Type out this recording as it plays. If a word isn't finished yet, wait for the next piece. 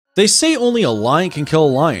They say only a lion can kill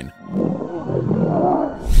a lion,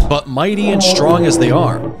 but mighty and strong as they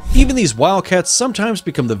are, even these wildcats sometimes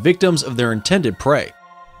become the victims of their intended prey.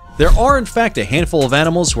 There are in fact a handful of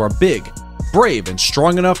animals who are big, brave, and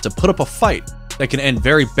strong enough to put up a fight that can end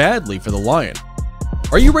very badly for the lion.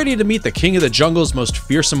 Are you ready to meet the king of the jungle's most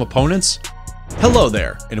fearsome opponents? Hello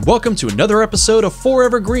there, and welcome to another episode of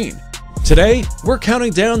Forever Green. Today, we're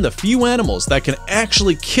counting down the few animals that can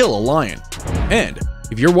actually kill a lion. And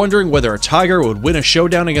if you're wondering whether a tiger would win a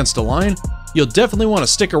showdown against a lion, you'll definitely want to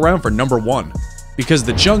stick around for number 1, because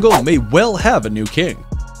the jungle may well have a new king.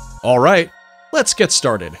 Alright, let's get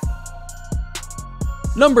started.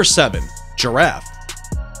 Number 7. Giraffe.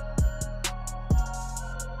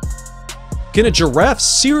 Can a giraffe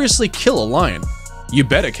seriously kill a lion? You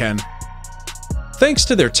bet it can. Thanks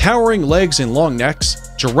to their towering legs and long necks,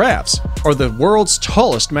 giraffes are the world's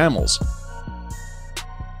tallest mammals.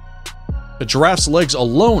 A giraffe's legs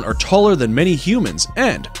alone are taller than many humans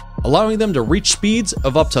and allowing them to reach speeds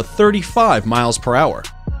of up to 35 miles per hour.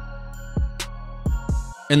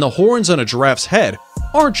 And the horns on a giraffe's head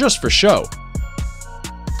aren't just for show.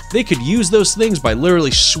 They could use those things by literally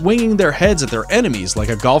swinging their heads at their enemies like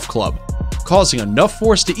a golf club, causing enough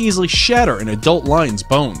force to easily shatter an adult lion's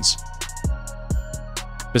bones.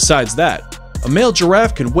 Besides that, a male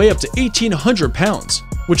giraffe can weigh up to 1,800 pounds,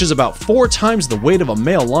 which is about 4 times the weight of a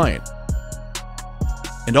male lion.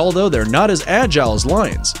 And although they're not as agile as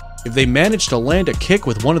lions, if they manage to land a kick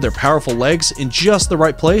with one of their powerful legs in just the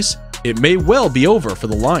right place, it may well be over for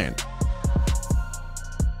the lion.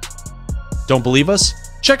 Don't believe us?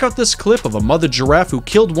 Check out this clip of a mother giraffe who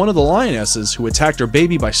killed one of the lionesses who attacked her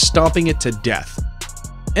baby by stomping it to death.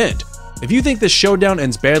 And if you think this showdown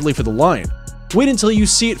ends badly for the lion, wait until you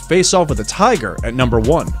see it face off with a tiger at number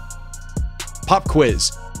 1. Pop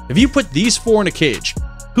quiz. If you put these 4 in a cage,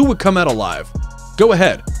 who would come out alive? Go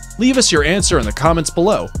ahead, leave us your answer in the comments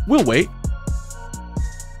below. We'll wait.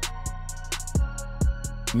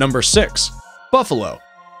 Number 6. Buffalo.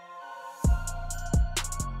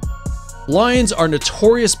 Lions are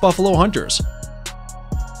notorious buffalo hunters,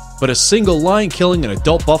 but a single lion killing an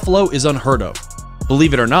adult buffalo is unheard of.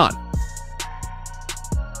 Believe it or not,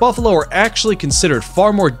 buffalo are actually considered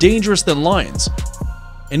far more dangerous than lions,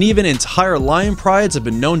 and even entire lion prides have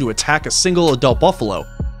been known to attack a single adult buffalo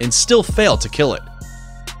and still fail to kill it.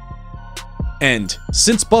 And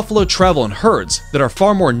since buffalo travel in herds that are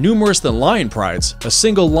far more numerous than lion prides, a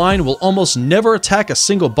single lion will almost never attack a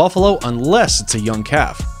single buffalo unless it's a young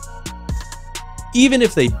calf, even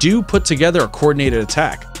if they do put together a coordinated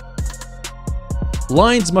attack.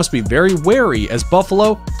 Lions must be very wary, as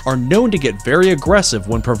buffalo are known to get very aggressive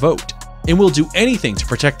when provoked and will do anything to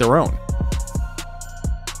protect their own.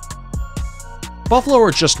 Buffalo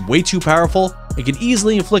are just way too powerful and can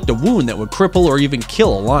easily inflict a wound that would cripple or even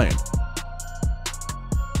kill a lion.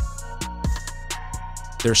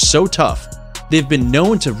 They're so tough, they've been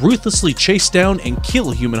known to ruthlessly chase down and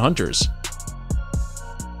kill human hunters.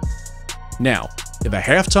 Now, if a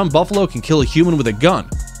half-ton buffalo can kill a human with a gun,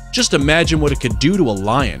 just imagine what it could do to a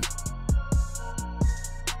lion.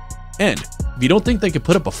 And if you don't think they could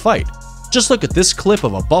put up a fight, just look at this clip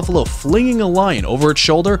of a buffalo flinging a lion over its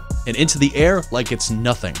shoulder and into the air like it's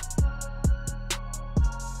nothing.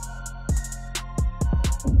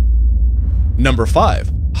 Number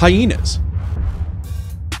 5. Hyenas.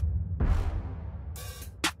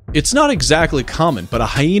 It's not exactly common, but a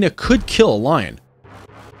hyena could kill a lion.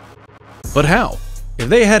 But how? If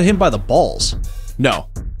they had him by the balls? No,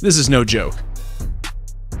 this is no joke.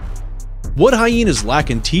 What hyenas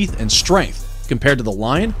lack in teeth and strength compared to the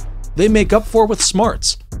lion, they make up for with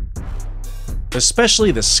smarts.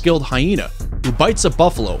 Especially the skilled hyena, who bites a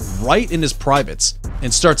buffalo right in his privates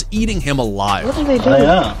and starts eating him alive. What do they do? Oh,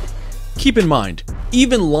 yeah. Keep in mind,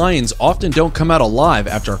 even lions often don't come out alive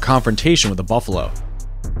after a confrontation with a buffalo.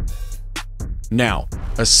 Now,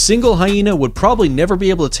 a single hyena would probably never be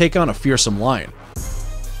able to take on a fearsome lion.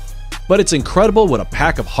 But it's incredible what a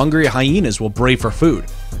pack of hungry hyenas will brave for food.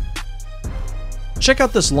 Check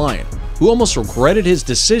out this lion, who almost regretted his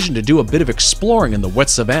decision to do a bit of exploring in the wet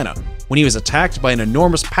savanna when he was attacked by an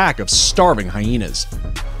enormous pack of starving hyenas.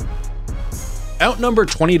 Outnumbered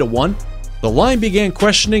 20-1, the lion began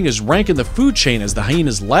questioning his rank in the food chain as the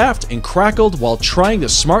hyenas laughed and crackled while trying to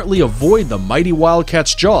smartly avoid the mighty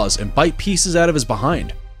wildcat's jaws and bite pieces out of his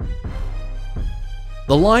behind.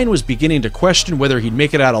 The lion was beginning to question whether he'd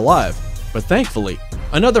make it out alive, but thankfully,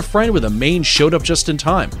 another friend with a mane showed up just in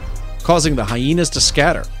time, causing the hyenas to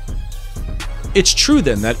scatter. It's true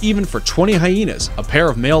then that even for 20 hyenas, a pair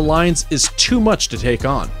of male lions is too much to take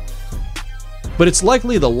on. But it's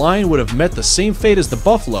likely the lion would have met the same fate as the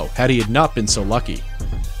buffalo had he not been so lucky.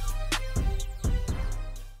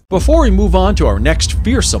 Before we move on to our next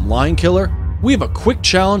fearsome lion killer, we have a quick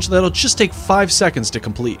challenge that'll just take 5 seconds to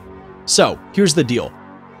complete. So, here's the deal.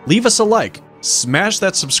 Leave us a like, smash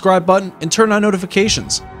that subscribe button, and turn on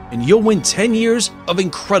notifications, and you'll win 10 years of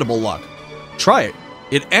incredible luck. Try it.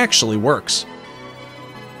 It actually works.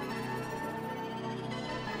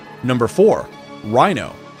 Number 4.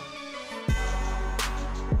 Rhino.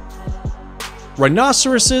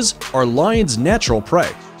 Rhinoceroses are lions' natural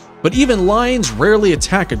prey, but even lions rarely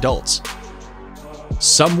attack adults.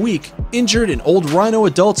 Some weak, injured, and old rhino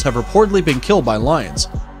adults have reportedly been killed by lions.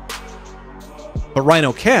 But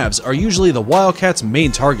rhino calves are usually the wildcats'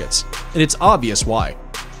 main targets, and it's obvious why.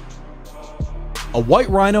 A white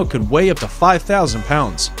rhino can weigh up to 5,000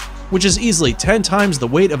 pounds, which is easily 10 times the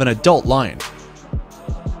weight of an adult lion.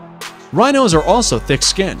 Rhinos are also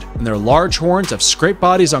thick-skinned, and their large horns have scraped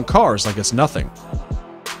bodies on cars like it's nothing.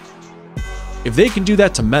 If they can do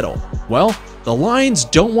that to metal, well, the lions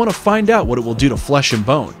don't want to find out what it will do to flesh and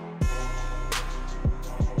bone.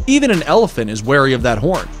 Even an elephant is wary of that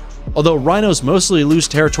horn. Although rhinos mostly lose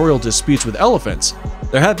territorial disputes with elephants,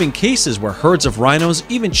 there have been cases where herds of rhinos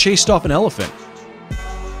even chased off an elephant.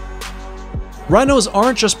 Rhinos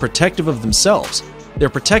aren't just protective of themselves, they're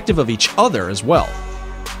protective of each other as well.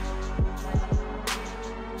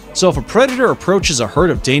 So if a predator approaches a herd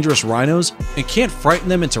of dangerous rhinos and can't frighten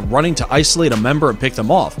them into running to isolate a member and pick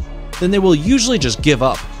them off, then they will usually just give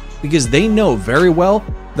up, because they know very well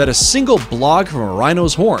that a single blog from a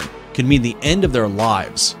rhino's horn can mean the end of their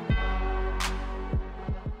lives.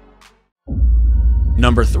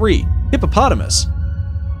 Number 3. Hippopotamus.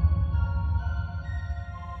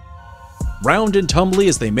 Round and tumbly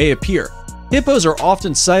as they may appear, hippos are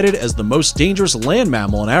often cited as the most dangerous land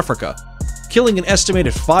mammal in Africa, killing an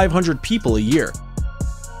estimated 500 people a year.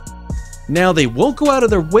 Now, they won't go out of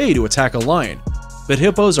their way to attack a lion, but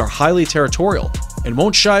hippos are highly territorial and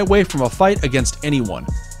won't shy away from a fight against anyone,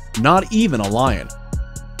 not even a lion.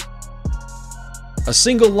 A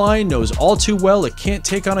single lion knows all too well it can't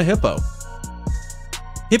take on a hippo.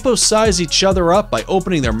 Hippos size each other up by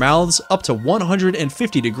opening their mouths up to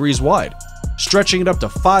 150 degrees wide, stretching it up to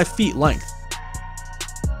 5 feet length.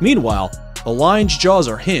 Meanwhile, the lion's jaws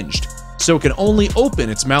are hinged, so it can only open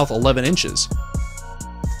its mouth 11 inches.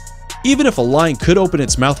 Even if a lion could open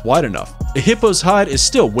its mouth wide enough, a hippo's hide is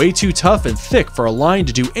still way too tough and thick for a lion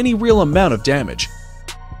to do any real amount of damage.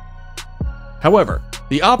 However,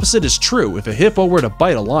 the opposite is true if a hippo were to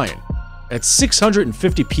bite a lion. At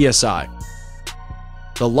 650 psi.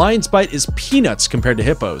 The lion's bite is peanuts compared to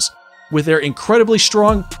hippos, with their incredibly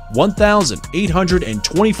strong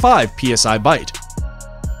 1,825 psi bite.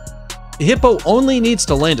 A hippo only needs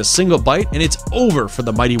to land a single bite and it's over for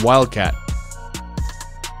the mighty wildcat.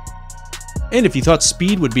 And if you thought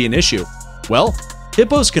speed would be an issue, well,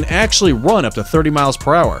 hippos can actually run up to 30 miles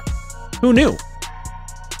per hour. Who knew?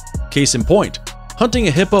 Case in point, hunting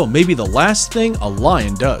a hippo may be the last thing a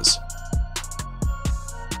lion does.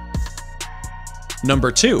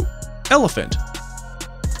 Number 2. Elephant.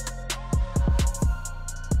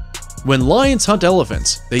 When lions hunt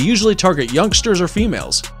elephants, they usually target youngsters or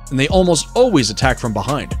females, and they almost always attack from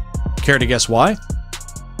behind. Care to guess why?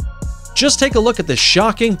 Just take a look at this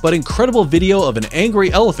shocking but incredible video of an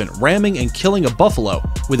angry elephant ramming and killing a buffalo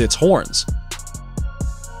with its horns.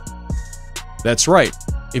 That's right,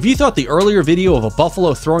 if you thought the earlier video of a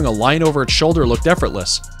buffalo throwing a lion over its shoulder looked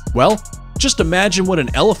effortless, well, just imagine what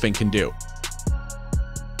an elephant can do.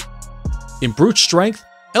 In brute strength,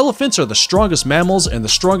 elephants are the strongest mammals and the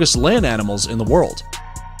strongest land animals in the world.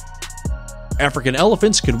 African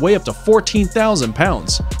elephants can weigh up to 14,000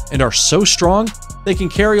 pounds and are so strong they can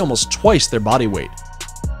carry almost twice their body weight.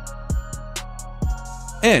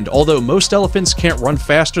 And although most elephants can't run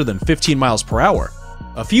faster than 15 miles per hour,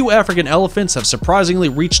 a few African elephants have surprisingly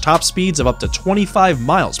reached top speeds of up to 25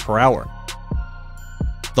 miles per hour.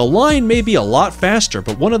 The lion may be a lot faster,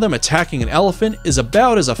 but one of them attacking an elephant is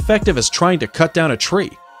about as effective as trying to cut down a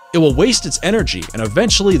tree. It will waste its energy and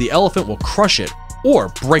eventually the elephant will crush it or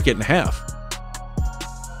break it in half.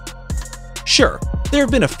 Sure, there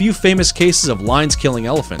have been a few famous cases of lions killing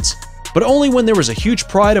elephants, but only when there was a huge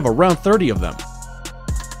pride of around 30 of them.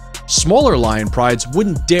 Smaller lion prides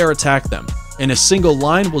wouldn't dare attack them, and a single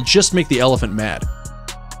lion will just make the elephant mad.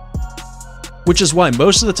 Which is why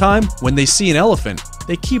most of the time, when they see an elephant,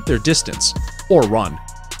 they keep their distance, or run.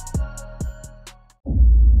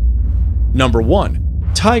 Number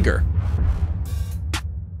 1. Tiger.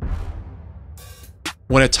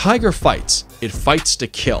 When a tiger fights, it fights to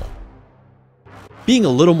kill. Being a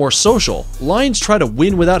little more social, lions try to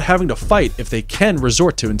win without having to fight if they can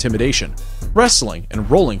resort to intimidation, wrestling, and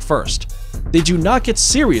rolling first. They do not get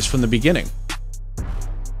serious from the beginning.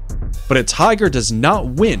 But a tiger does not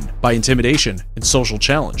win by intimidation and social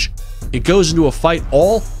challenge. It goes into a fight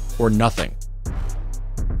all or nothing.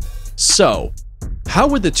 So, how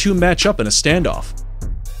would the two match up in a standoff?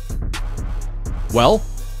 Well,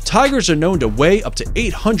 tigers are known to weigh up to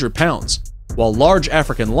 800 pounds, while large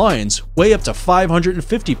African lions weigh up to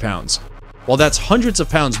 550 pounds, while that's hundreds of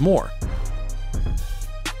pounds more.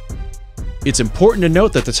 It's important to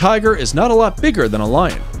note that the tiger is not a lot bigger than a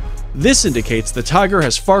lion. This indicates the tiger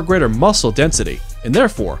has far greater muscle density, and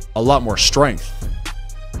therefore a lot more strength.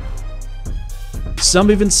 Some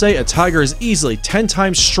even say a tiger is easily 10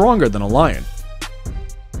 times stronger than a lion.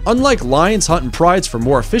 Unlike lions hunting prides for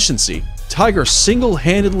more efficiency, tigers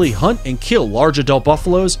single-handedly hunt and kill large adult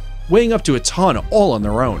buffaloes, weighing up to a ton all on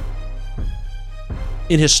their own.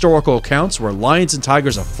 In historical accounts where lions and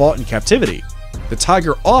tigers have fought in captivity, the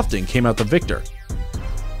tiger often came out the victor.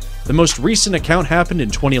 The most recent account happened in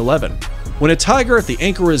 2011, when a tiger at the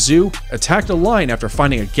Ankara Zoo attacked a lion after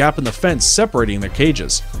finding a gap in the fence separating their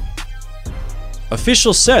cages.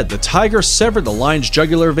 Officials said the tiger severed the lion's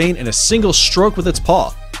jugular vein in a single stroke with its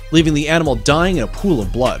paw, leaving the animal dying in a pool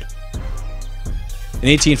of blood. In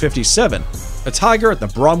 1857, a tiger at the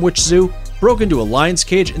Bromwich Zoo broke into a lion's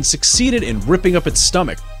cage and succeeded in ripping up its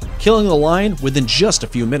stomach, killing the lion within just a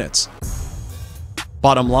few minutes.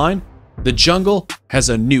 Bottom line, the jungle has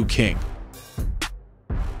a new king.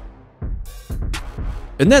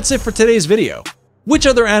 And that's it for today's video. Which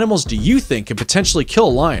other animals do you think can potentially kill a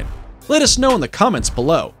lion? Let us know in the comments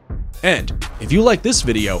below. And if you like this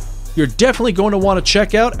video, you're definitely going to want to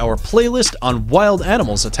check out our playlist on wild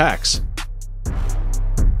animals attacks.